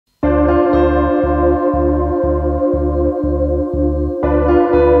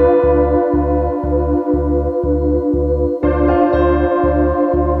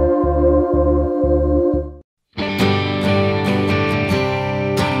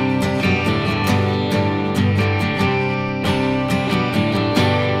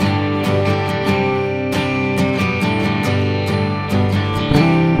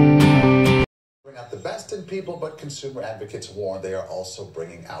consumer advocates warn they are also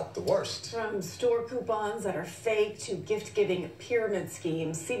bringing out the worst. From store coupons that are fake to gift-giving pyramid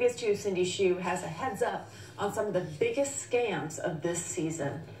schemes, CBS 2's Cindy Hsu has a heads up on some of the biggest scams of this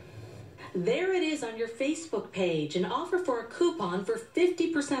season. There it is on your Facebook page, an offer for a coupon for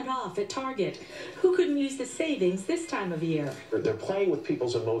 50% off at Target. Who couldn't use the savings this time of year? They're playing with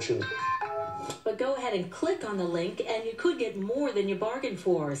people's emotions. But go ahead and click on the link and you could get more than you bargained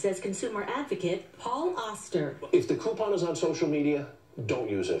for, says consumer advocate Paul Oster. If the coupon is on social media, don't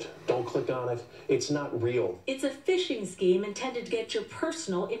use it. Don't click on it. It's not real. It's a phishing scheme intended to get your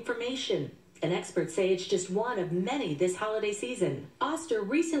personal information. And experts say it's just one of many this holiday season. Oster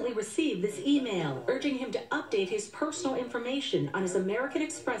recently received this email urging him to update his personal information on his American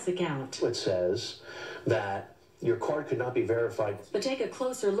Express account. It says that your card could not be verified. But take a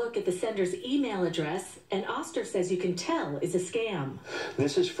closer look at the sender's email address, and Oster says you can tell is a scam.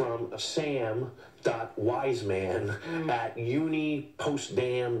 This is from sam.wiseman at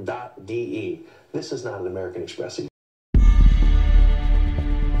unipostdam.de. This is not an American Express email.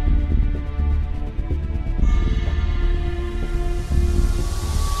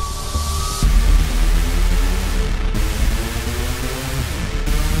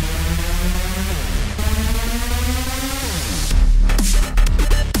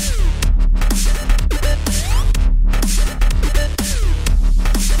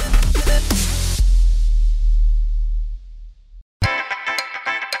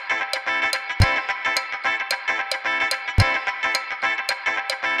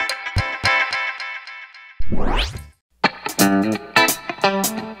 What?